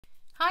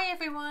Hi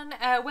everyone,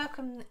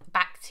 welcome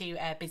back to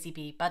Busy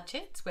Bee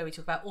Budgets, where we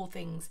talk about all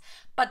things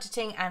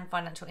budgeting and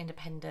financial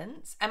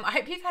independence. I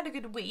hope you've had a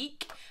good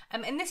week.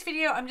 In this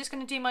video I'm just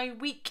going to do my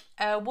week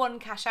 1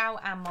 cash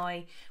out and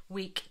my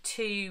week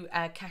 2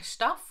 cash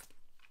stuff.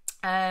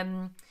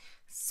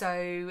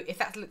 So if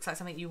that looks like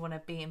something you want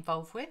to be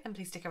involved with, then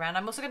please stick around.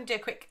 I'm also going to do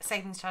a quick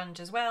savings challenge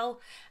as well,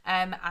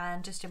 and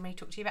just generally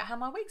talk to you about how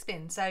my week's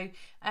been. So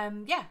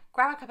yeah,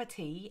 grab a cup of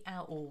tea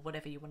or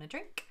whatever you want to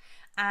drink,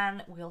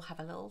 and we'll have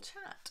a little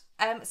chat.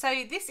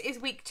 So this is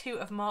week 2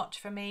 of March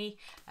for me.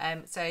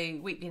 So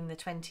week being the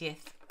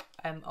 20th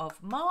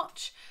of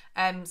March.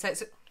 So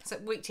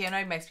week 2. I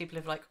know most people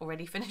have like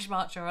already finished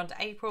March or on to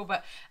April,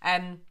 but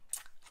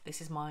this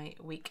is my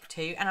week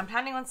 2, and I'm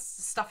planning on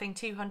stuffing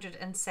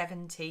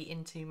 270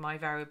 into my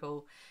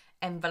variable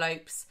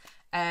envelopes,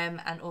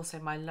 and also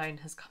my loan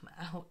has come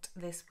out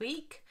this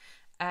week,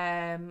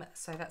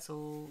 so that's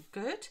all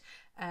good.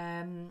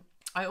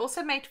 I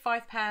also made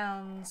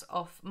 £5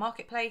 off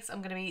Marketplace. I'm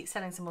going to be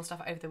selling some more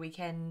stuff over the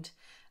weekend,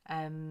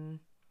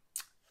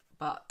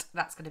 but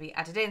that's going to be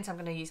added in, so I'm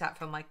going to use that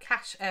for my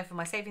cash, for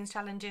my savings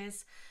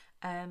challenges.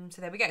 So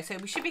there we go. So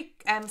we should be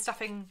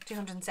stuffing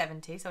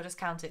 270. So I'll just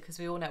count it because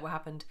we all know what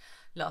happened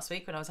last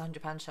week when I was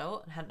 £100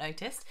 short and hadn't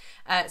noticed.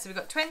 So we've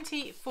got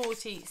 20,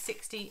 40,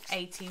 60,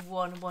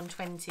 81,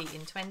 120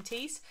 in 20s,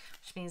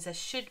 which means there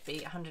should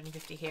be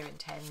 150 here in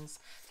 10s.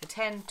 So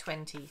 10,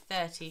 20,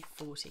 30,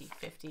 40,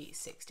 50,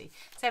 60,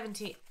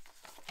 70,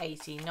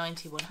 80,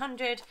 90,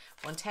 100,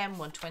 110,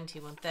 120,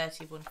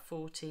 130,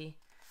 140,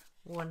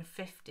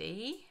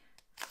 150.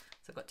 So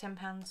I've got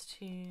 £10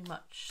 too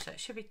much. So it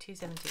should be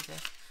 270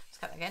 there.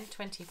 Again,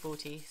 20,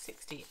 40,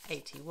 60,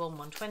 80,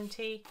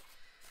 120,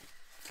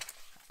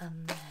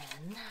 and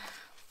then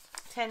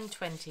 10,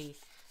 20,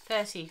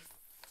 30,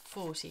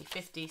 40,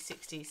 50,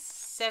 60,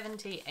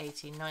 70,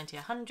 80, 90,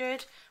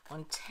 100,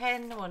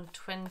 110,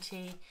 120,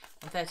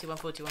 130,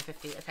 140,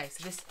 150. Okay,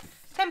 so this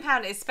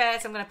 £10 is spare,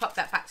 so I'm going to pop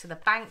that back to the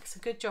bank.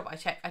 So good job I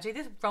checked. I do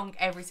this wrong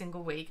every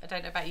single week. I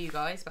don't know about you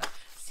guys, but I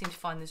seem to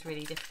find this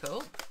really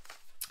difficult.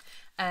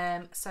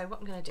 So what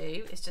I'm going to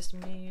do is just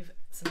move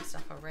some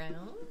stuff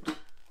around.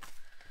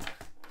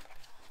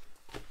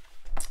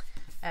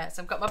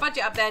 So I've got my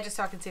budget up there just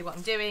so I can see what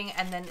I'm doing,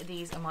 and then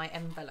these are my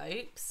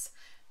envelopes.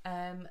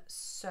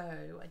 So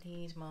I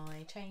need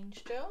my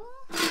change jar,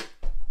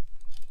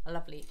 a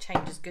lovely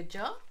change is good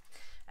jar.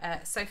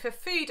 So for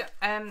food,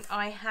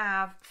 I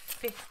have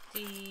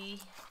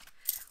 50,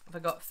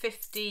 I've got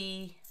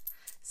 50,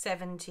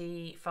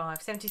 75,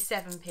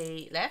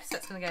 77p left, so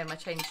that's going to go in my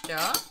change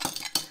jar.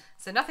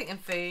 So nothing in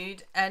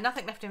food,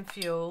 nothing left in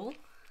fuel.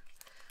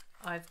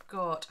 I've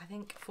got, I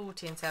think,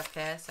 40 in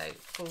self-care, so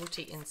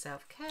 40 in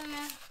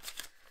self-care.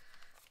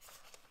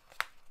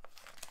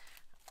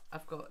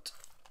 I've got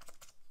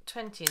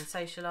 20 in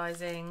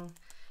socialising.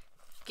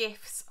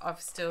 Gifts,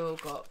 I've still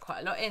got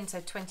quite a lot in,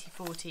 so 20,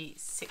 40,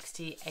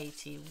 60,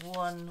 81,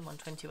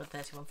 120,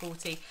 130,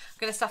 140. I'm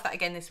going to stuff that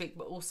again this week,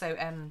 but also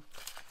I'm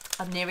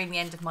nearing the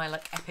end of my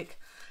like epic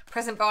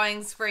present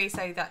buying spree,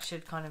 so that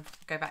should kind of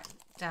go back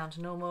down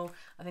to normal.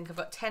 I think I've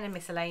got 10 in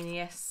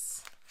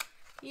miscellaneous.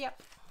 Yep.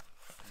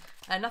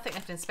 Nothing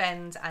left in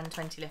spend, and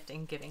 20 left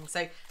in giving.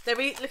 So they're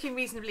looking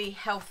reasonably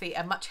healthy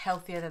and much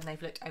healthier than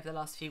they've looked over the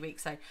last few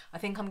weeks. So I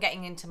think I'm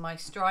getting into my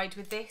stride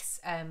with this,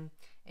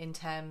 in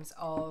terms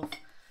of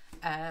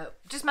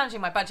just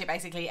managing my budget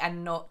basically,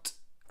 and not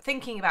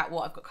thinking about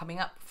what I've got coming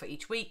up for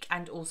each week,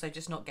 and also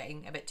just not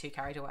getting a bit too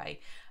carried away.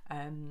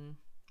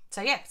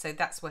 So yeah, so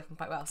that's working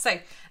quite well. So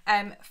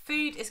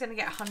food is going to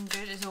get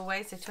 100 as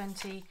always, so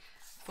 20,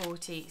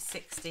 40,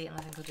 60, and I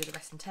think I'll do the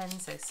rest in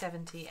 10, so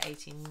 70,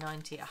 80,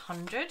 90,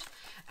 100.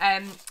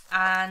 And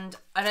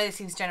I know this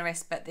seems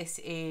generous, but this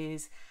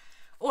is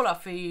all our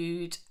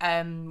food.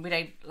 We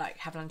don't like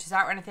have lunches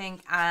out or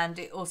anything, and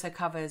it also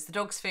covers the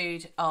dog's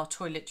food, our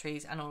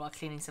toiletries, and all our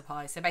cleaning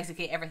supplies. So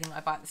basically everything I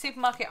buy at the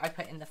supermarket I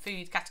put in the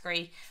food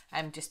category,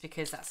 just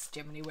because that's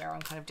generally where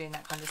I'm kind of doing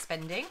that kind of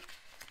spending.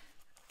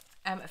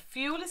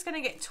 Fuel is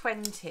going to get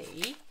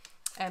 20.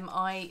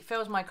 I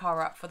filled my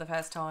car up for the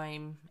first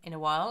time in a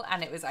while,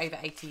 and it was over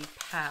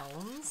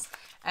 £80.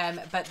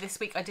 But this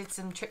week I did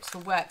some trips for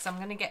work, so I'm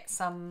going to get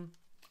some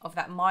of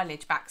that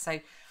mileage back. So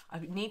I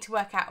need to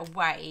work out a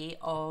way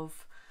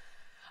of,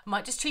 I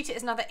might just treat it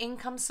as another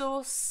income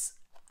source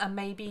and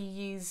maybe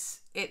use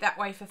it that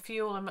way for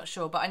fuel. I'm not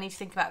sure, but I need to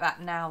think about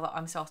that now that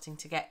I'm starting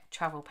to get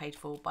travel paid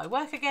for by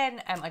work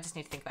again. I just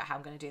need to think about how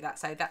I'm going to do that.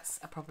 So that's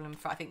a problem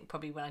for, I think,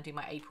 probably when I do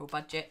my April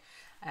budget.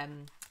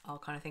 I'll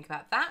kind of think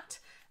about that.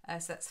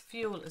 So that's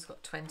fuel has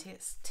got 20.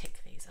 Let's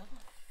tick these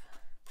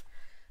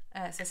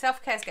off. So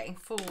self-care is getting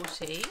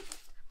 40.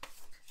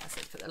 Let's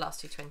put the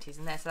last two 20s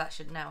in there. So that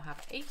should now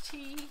have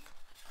 80.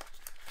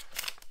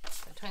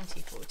 So 20,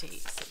 40,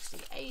 60,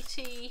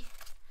 80.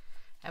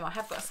 I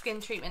have got a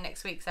skin treatment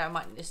next week, so I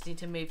might just need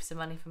to move some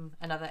money from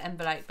another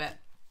envelope, but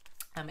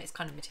it's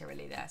kind of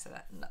materially there, so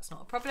that's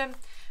not a problem.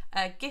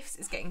 Gifts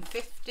is getting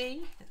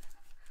 50.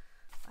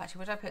 Actually,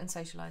 what did I put in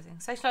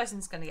socialising? Socialising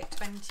is going to get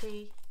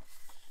 20.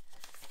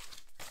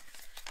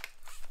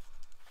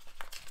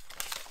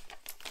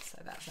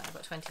 So I've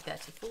got 20,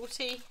 30,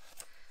 40.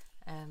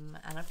 And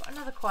I've got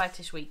another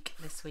quietish week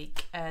this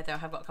week, though I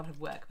have got a couple of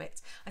work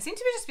bits. I seem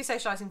to just be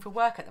socialising for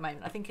work at the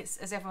moment. I think it's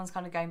as everyone's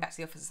kind of going back to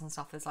the offices and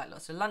stuff, there's like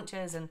lots of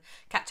lunches and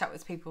catch up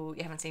with people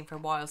you haven't seen for a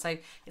while. So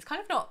it's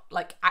kind of not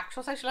like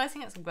actual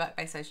socialising, it's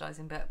work-based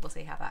socialising, but we'll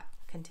see how that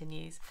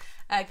continues.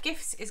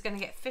 Gifts is going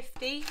to get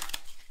 50,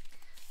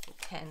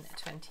 10,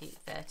 20,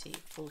 30,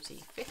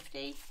 40,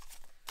 50.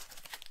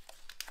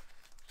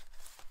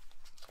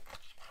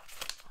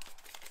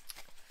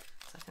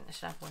 So I think I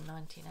should have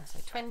 190 now. So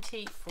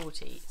 20,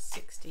 40,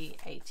 60,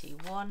 80,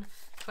 1,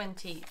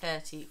 20,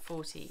 30,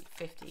 40,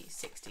 50,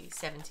 60,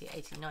 70,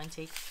 80,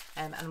 90.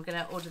 And I'm going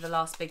to order the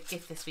last big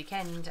gift this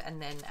weekend, and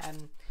then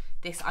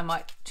this I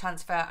might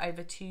transfer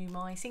over to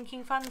my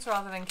sinking funds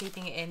rather than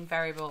keeping it in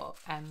variable.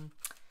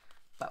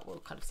 But we'll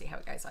kind of see how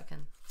it goes. I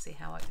can see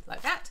how I would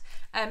like that.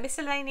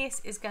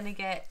 Miscellaneous is going to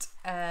get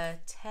 10.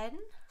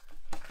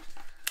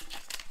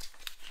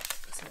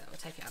 So that will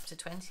take it up to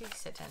 20.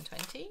 So 10,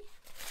 20.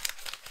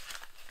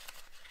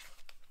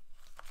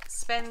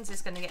 Spends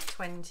is going to get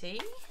 20.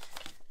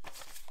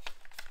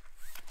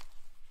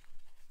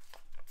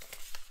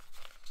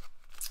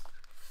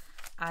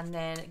 And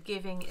then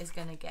giving is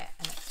going to get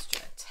an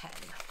extra 10.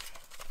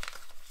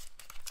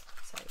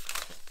 So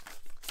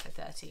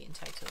 30 in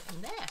total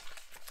in there.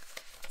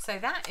 So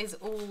that is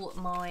all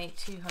my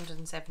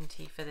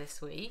 270 for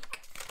this week.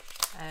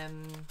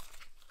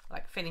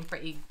 Like feeling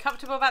pretty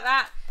comfortable about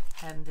that.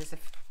 There's a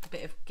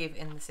bit of give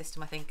in the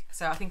system, I think.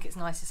 So I think it's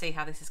nice to see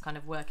how this is kind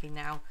of working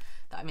now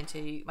that I'm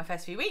into my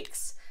first few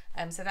weeks.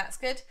 So that's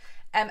good.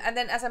 And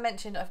then, as I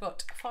mentioned, I've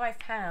got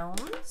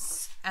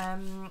 £5,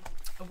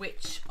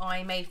 which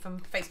I made from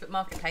Facebook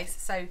Marketplace.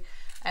 So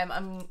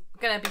I'm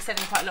going to be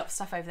selling quite a lot of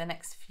stuff over the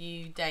next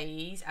few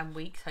days and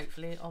weeks,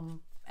 hopefully, on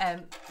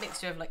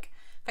mixture of like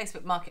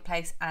Facebook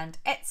Marketplace and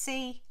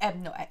Etsy.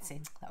 Not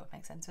Etsy, that would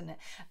make sense, wouldn't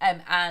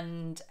it?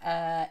 And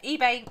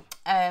eBay.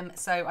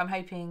 So I'm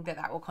hoping that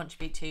that will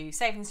contribute to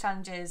savings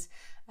challenges.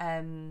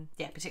 Yeah,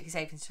 particularly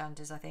savings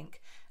challenges, I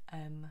think.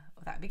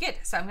 That would be good.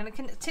 So I'm going to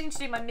continue to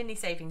do my mini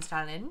savings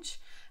challenge.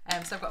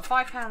 So I've got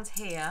 £5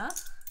 here.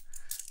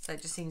 So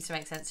it just seems to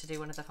make sense to do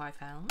one of the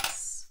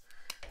 £5.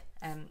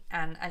 And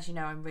as you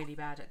know, I'm really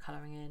bad at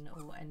colouring in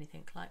or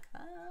anything like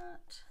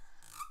that.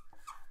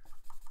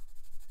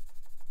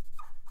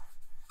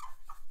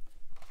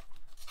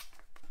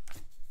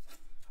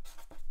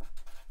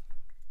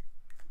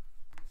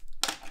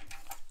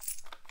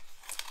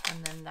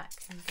 And then that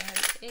can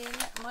go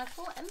in my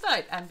full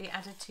envelope and be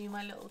added to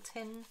my little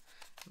tin.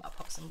 I'll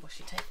pop some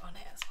washi tape on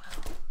it as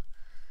well.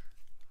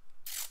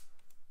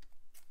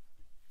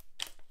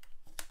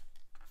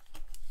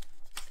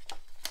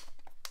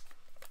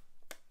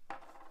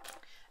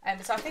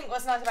 So I think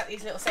what's nice about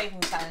these little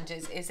savings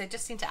challenges is they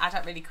just seem to add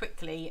up really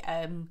quickly.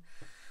 So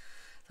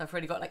I've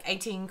already got like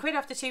 18 quid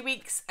after 2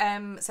 weeks.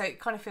 So it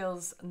kind of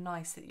feels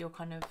nice that you're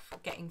kind of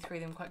getting through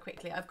them quite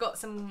quickly. I've got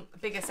some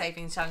bigger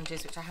savings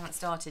challenges which I haven't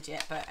started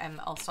yet, but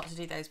I'll start to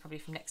do those probably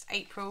from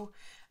April,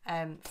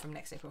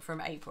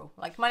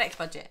 like my next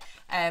budget.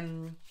 I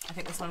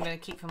think this one I'm going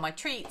to keep for my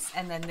treats,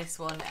 and then this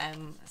one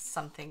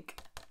something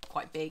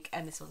quite big,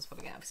 and this one's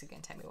probably obviously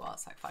going to take me a while.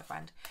 It's like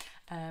 £5.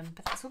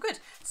 But that's all good.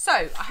 So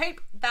I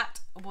hope that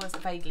was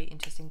vaguely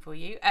interesting for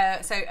you.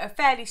 So a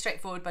fairly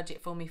straightforward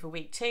budget for me for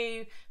week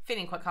 2,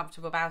 feeling quite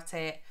comfortable about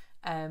it.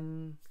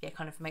 Yeah,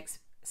 kind of makes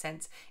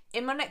sense.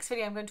 In my next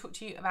video I'm going to talk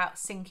to you about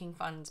sinking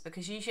funds,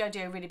 because usually I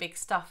do a really big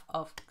stuff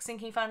of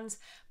sinking funds,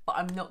 but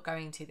I'm not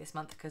going to this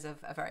month because of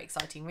a very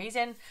exciting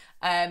reason.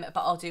 But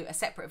I'll do a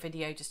separate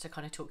video just to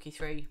kind of talk you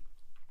through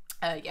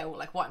yeah, well,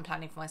 like what I'm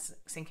planning for my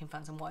sinking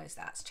funds and why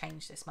that's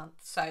changed this month.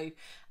 So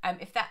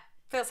if that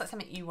feels like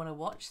something you want to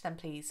watch, then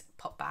please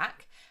pop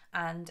back,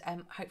 and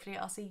hopefully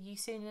I'll see you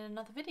soon in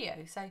another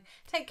video. So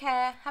take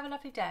care, have a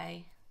lovely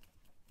day.